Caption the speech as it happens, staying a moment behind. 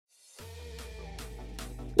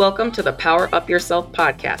Welcome to the Power Up Yourself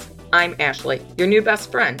podcast. I'm Ashley, your new best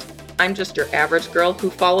friend. I'm just your average girl who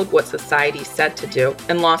followed what society said to do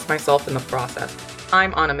and lost myself in the process.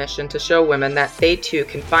 I'm on a mission to show women that they too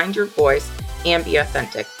can find your voice and be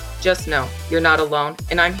authentic. Just know you're not alone,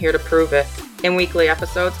 and I'm here to prove it. In weekly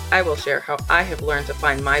episodes, I will share how I have learned to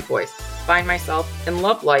find my voice, find myself, and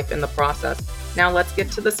love life in the process. Now let's get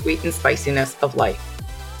to the sweet and spiciness of life.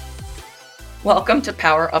 Welcome to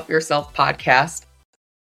Power Up Yourself podcast.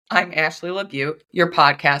 I'm Ashley LaBute, your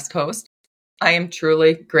podcast host. I am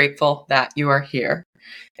truly grateful that you are here.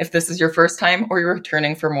 If this is your first time or you're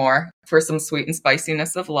returning for more, for some sweet and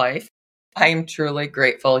spiciness of life, I am truly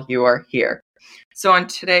grateful you are here. So on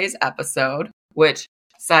today's episode, which,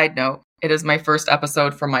 side note, it is my first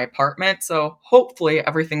episode from my apartment, so hopefully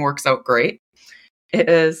everything works out great. It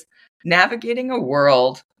is navigating a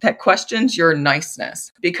world that questions your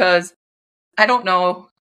niceness, because I don't know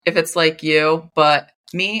if it's like you, but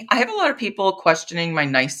me, I have a lot of people questioning my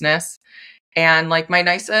niceness, and like my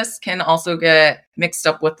niceness can also get mixed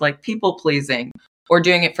up with like people pleasing or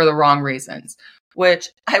doing it for the wrong reasons, which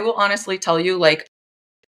I will honestly tell you, like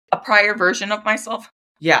a prior version of myself,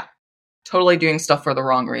 yeah, totally doing stuff for the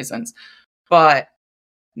wrong reasons. But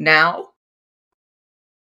now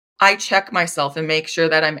I check myself and make sure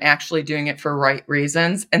that I'm actually doing it for right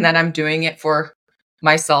reasons and that I'm doing it for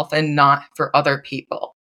myself and not for other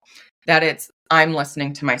people. That I'm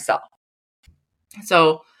listening to myself.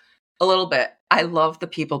 So a little bit, I love the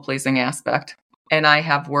people pleasing aspect, and I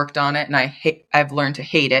have worked on it, and I've learned to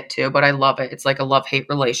hate it too, but I love it. It's like a love-hate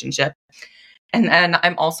relationship. And then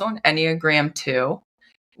I'm also an Enneagram 2,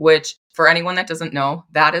 which for anyone that doesn't know,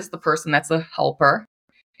 that is the person that's a helper.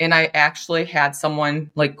 And I actually had someone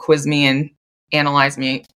like quiz me and analyze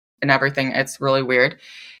me and everything. It's really weird.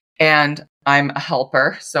 And I'm a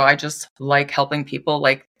helper. So I just like helping people.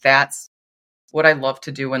 Like that's what I love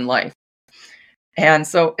to do in life. And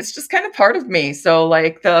so it's just kind of part of me. So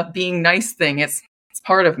like the being nice thing, it's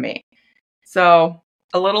part of me. So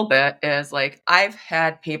a little bit is like, I've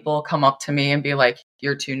had people come up to me and be like,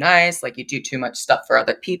 you're too nice. Like you do too much stuff for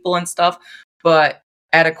other people and stuff. But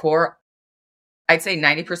at a core, I'd say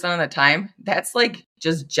 90% of the time, that's like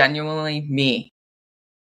just genuinely me.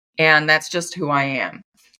 And that's just who I am.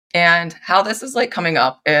 And how this is like coming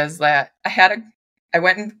up is that I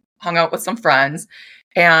went and hung out with some friends,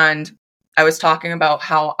 and I was talking about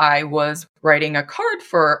how I was writing a card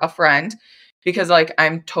for a friend because like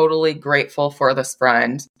I'm totally grateful for this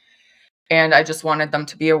friend. And I just wanted them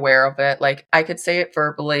to be aware of it. Like I could say it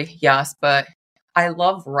verbally, yes, but I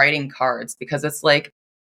love writing cards because it's like,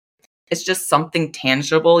 it's just something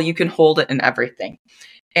tangible. You can hold it in everything.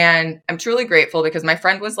 And I'm truly grateful because my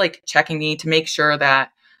friend was like checking me to make sure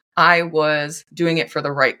that I was doing it for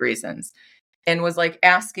the right reasons, and was like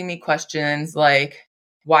asking me questions like,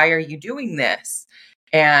 why are you doing this?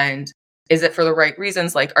 And is it for the right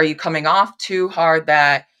reasons? Like, are you coming off too hard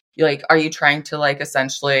that like, are you trying to like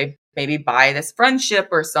essentially maybe buy this friendship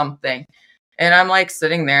or something? And I'm like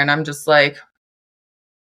sitting there and I'm just like,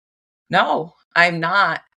 no, I'm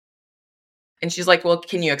not. And she's like, well,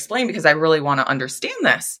 can you explain? Because I really want to understand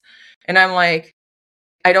this. And I'm like,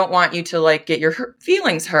 I don't want you to like get your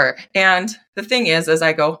feelings hurt. And the thing is, as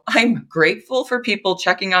I go, I'm grateful for people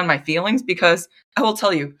checking on my feelings, because I will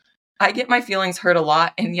tell you, I get my feelings hurt a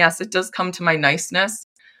lot. And yes, it does come to my niceness.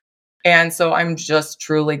 And so I'm just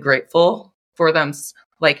truly grateful for them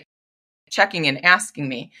like checking and asking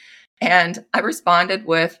me. And I responded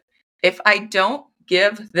with, if I don't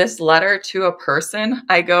give this letter to a person,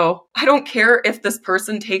 I go, I don't care if this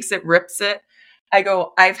person takes it, rips it. I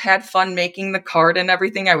go, I've had fun making the card and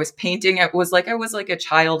everything. I was painting. I was like a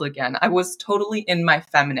child again. I was totally in my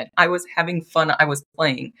feminine. I was having fun. I was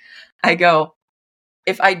playing. I go,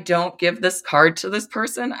 if I don't give this card to this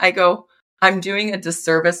person, I go, I'm doing a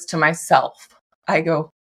disservice to myself. I go,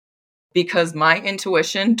 because my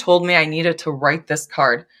intuition told me I needed to write this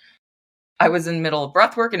card. I was in the middle of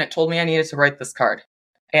breath work and it told me I needed to write this card.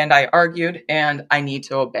 And I argued and I need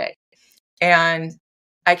to obey. And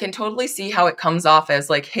I can totally see how it comes off as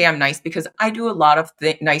like, hey, I'm nice because I do a lot of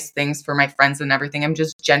nice things for my friends and everything. I'm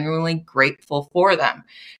just genuinely grateful for them.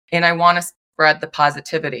 And I want to spread the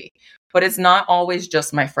positivity. But it's not always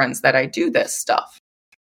just my friends that I do this stuff.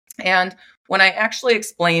 And when I actually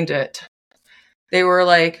explained it, they were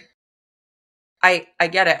like, I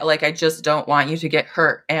get it. Like, I just don't want you to get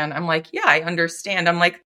hurt. And I'm like, yeah, I understand. I'm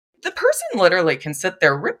like, the person literally can sit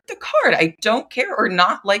there, rip the card. I don't care, or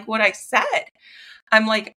not like what I said. I'm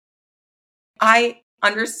like, I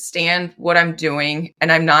understand what I'm doing, and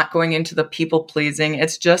I'm not going into the people pleasing.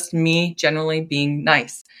 It's just me generally being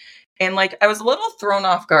nice. And like, I was a little thrown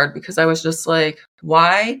off guard because I was just like,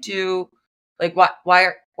 why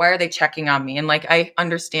are they checking on me? And like, I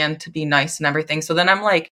understand to be nice and everything. So then I'm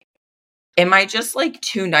like, am I just like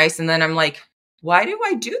too nice? And then I'm like, why do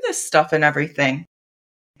I do this stuff and everything?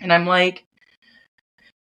 And I'm like,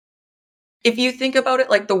 if you think about it,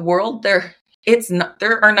 like the world there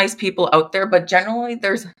are nice people out there, but generally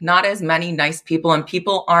there's not as many nice people, and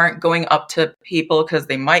people aren't going up to people because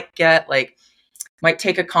they might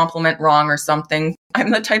take a compliment wrong or something. I'm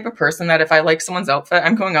the type of person that if I like someone's outfit,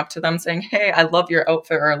 I'm going up to them saying, hey, I love your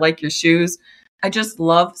outfit, or I like your shoes. I just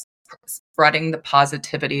love spreading the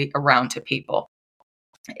positivity around to people.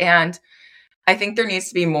 And I think there needs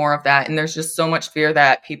to be more of that. And there's just so much fear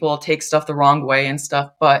that people take stuff the wrong way and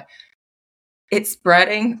stuff, but it's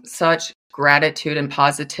spreading such gratitude and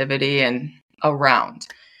positivity and around.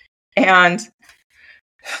 And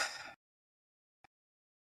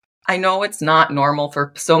I know it's not normal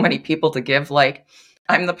for so many people to give. Like,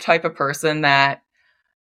 I'm the type of person that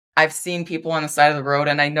I've seen people on the side of the road,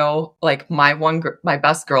 and I know like my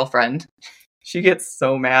best girlfriend, she gets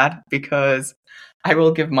so mad because I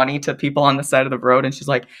will give money to people on the side of the road. And she's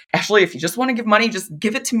like, Ashley, if you just want to give money, just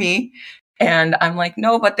give it to me. And I'm like,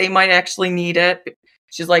 no, but they might actually need it.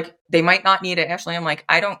 She's like, they might not need it, Ashley. I'm like,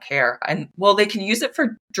 I don't care. And well, they can use it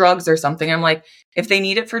for drugs or something. I'm like, if they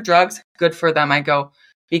need it for drugs, good for them. I go,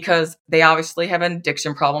 because they obviously have an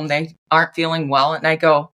addiction problem. They aren't feeling well. And I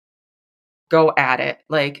go at it.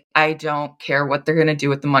 Like, I don't care what they're going to do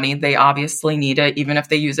with the money. They obviously need it, even if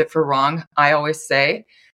they use it for wrong. I always say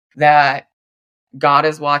that God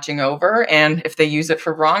is watching over, and if they use it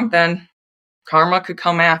for wrong, then karma could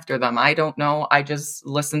come after them. I don't know. I just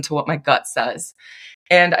listen to what my gut says.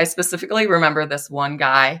 And I specifically remember this one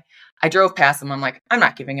guy. I drove past him. I'm like, I'm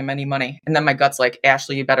not giving him any money. And then my gut's like,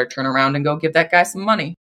 Ashley, you better turn around and go give that guy some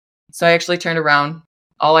money. So I actually turned around.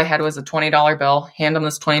 All I had was a $20 bill. Hand him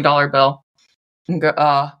this $20 bill. And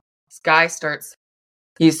go, this guy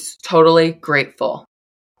he's totally grateful.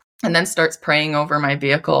 And then starts praying over my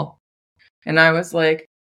vehicle. And I was like,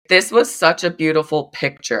 this was such a beautiful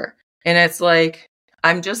picture. And it's like,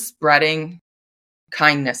 I'm just spreading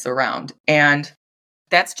kindness around. And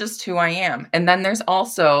that's just who I am. And then there's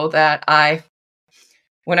also that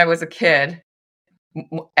when I was a kid,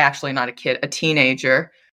 actually not a kid, a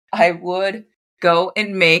teenager, I would go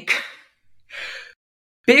and make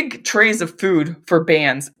big trays of food for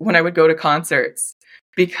bands when I would go to concerts,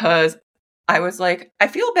 because I was like, I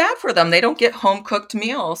feel bad for them. They don't get home cooked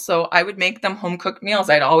meals. So I would make them home cooked meals.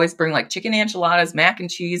 I'd always bring like chicken enchiladas, mac and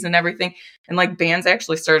cheese and everything. And like bands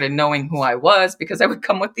actually started knowing who I was because I would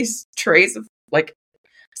come with these trays of like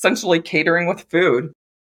essentially catering with food.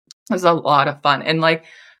 It was a lot of fun. And like,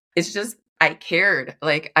 it's just, I cared.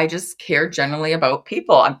 Like, I just care generally about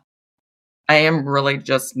people. I am really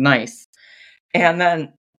just nice. And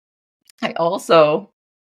then I also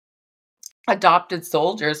adopted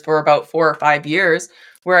soldiers for about 4 or 5 years,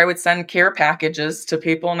 where I would send care packages to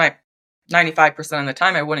people, and 95% of the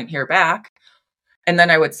time I wouldn't hear back. And then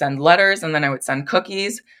I would send letters, and then I would send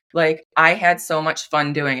cookies. Like, I had so much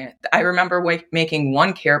fun doing it. I remember making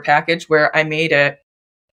one care package where I made it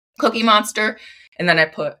Cookie Monster, and then I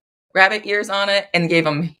put rabbit ears on it and gave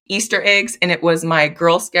them Easter eggs, and it was my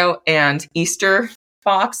Girl Scout and Easter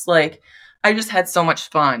box. Like, I just had so much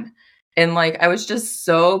fun. And like, I was just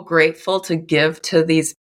so grateful to give to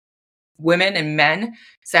these women and men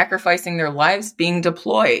sacrificing their lives being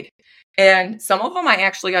deployed. And some of them I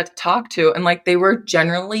actually got to talk to, and like, they were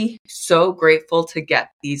generally so grateful to get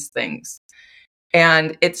these things.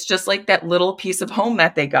 And it's just like that little piece of home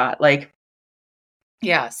that they got. Like,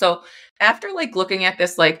 yeah. So after like looking at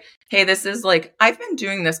this, like, hey, this is like, I've been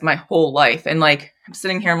doing this my whole life. And like, I'm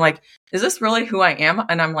sitting here, I'm like, is this really who I am?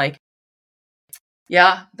 And I'm like,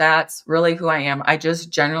 yeah, that's really who I am. I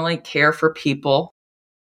just generally care for people,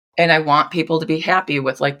 and I want people to be happy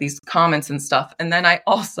with like these comments and stuff. And then I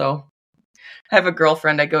also have a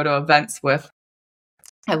girlfriend I go to events with.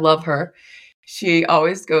 I love her. She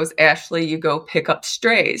always goes, Ashley, you go pick up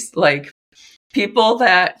strays. Like, people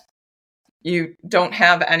that you don't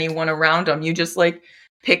have anyone around them, you just like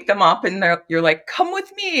pick them up, and you're like, come with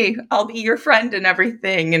me, I'll be your friend and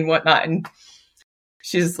everything and whatnot. And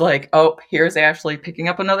she's like, oh, here's Ashley picking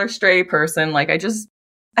up another stray person. Like,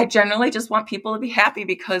 I generally just want people to be happy,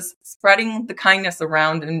 because spreading the kindness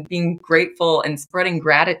around and being grateful and spreading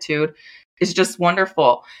gratitude is just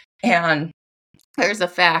wonderful. And there's a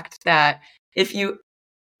fact that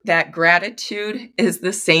that gratitude is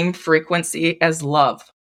the same frequency as love.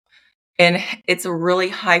 And it's a really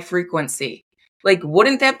high frequency. Like,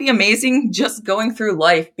 wouldn't that be amazing? Just going through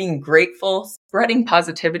life, being grateful, spreading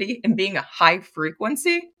positivity, and being a high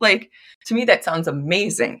frequency. Like, to me, that sounds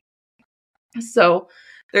amazing. So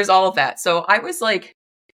there's all of that. So I was like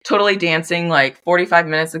totally dancing like 45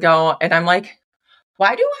 minutes ago. And I'm like,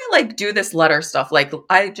 why do I like do this letter stuff? Like,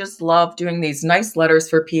 I just love doing these nice letters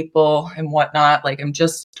for people and whatnot. Like, I'm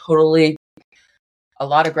just totally a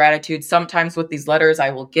lot of gratitude. Sometimes with these letters, I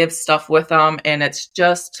will give stuff with them, and it's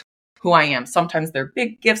just who I am. Sometimes they're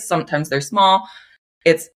big gifts, sometimes they're small.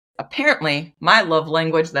 It's apparently my love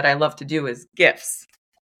language that I love to do is gifts.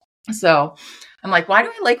 So I'm like, why do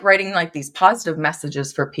I like writing like these positive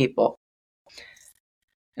messages for people?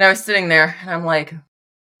 And I was sitting there and I'm like,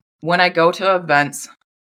 when I go to events,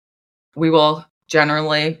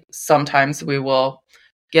 sometimes we will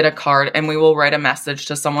get a card and we will write a message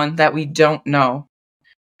to someone that we don't know.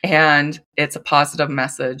 And it's a positive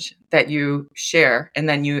message that you share. And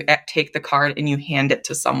then you take the card and you hand it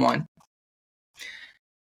to someone.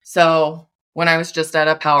 So when I was just at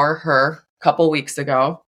a Power Her a couple weeks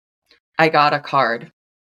ago, I got a card.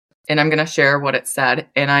 And I'm going to share what it said.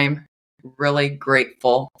 And I'm really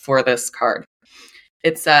grateful for this card.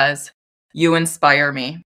 It says, "You inspire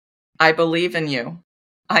me. I believe in you.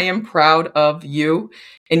 I am proud of you,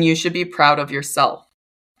 and you should be proud of yourself.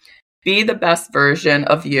 Be the best version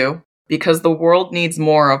of you, because the world needs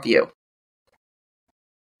more of you."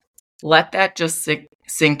 Let that just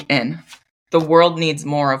sink in. The world needs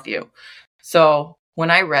more of you. So when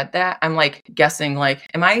I read that, I'm like guessing, like,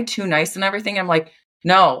 am I too nice and everything? I'm like,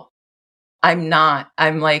 no, I'm not.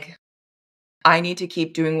 I'm like, I need to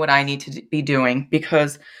keep doing what I need to be doing,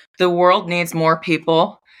 because the world needs more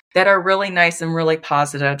people that are really nice and really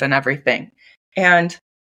positive and everything. And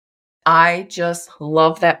I just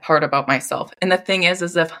love that part about myself. And the thing is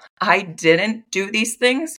if I didn't do these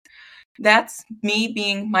things, that's me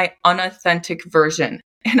being my unauthentic version.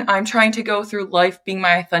 And I'm trying to go through life being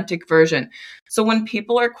my authentic version. So when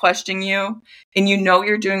people are questioning you and you know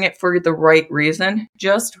you're doing it for the right reason,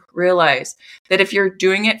 just realize that if you're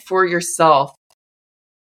doing it for yourself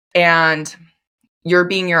and you're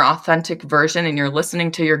being your authentic version and you're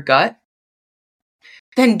listening to your gut,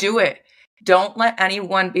 then do it. Don't let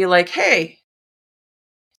anyone be like, hey,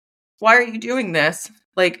 why are you doing this?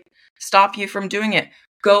 Like, stop you from doing it.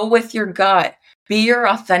 Go with your gut. Be your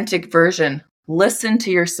authentic version. Listen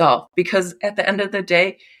to yourself, because at the end of the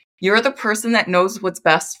day, you're the person that knows what's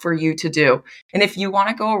best for you to do. And if you want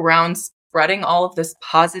to go around spreading all of this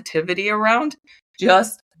positivity around,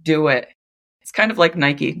 just do it. It's kind of like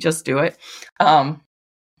Nike, just do it.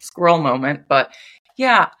 Squirrel moment. But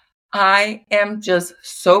yeah, I am just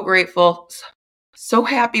so grateful, so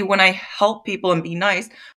happy when I help people and be nice.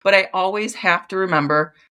 But I always have to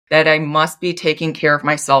remember that I must be taking care of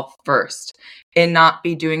myself first and not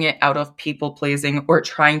be doing it out of people pleasing or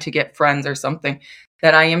trying to get friends or something,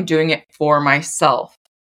 that I am doing it for myself.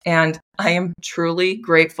 And I am truly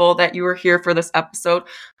grateful that you were here for this episode.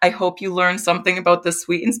 I hope you learned something about the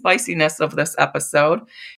sweet and spiciness of this episode.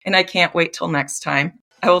 And I can't wait till next time.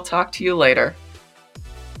 I will talk to you later.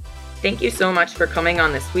 Thank you so much for coming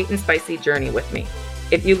on this sweet and spicy journey with me.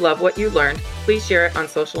 If you love what you learned, please share it on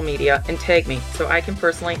social media and tag me so I can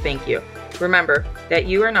personally thank you. Remember that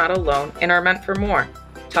you are not alone and are meant for more.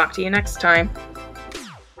 Talk to you next time.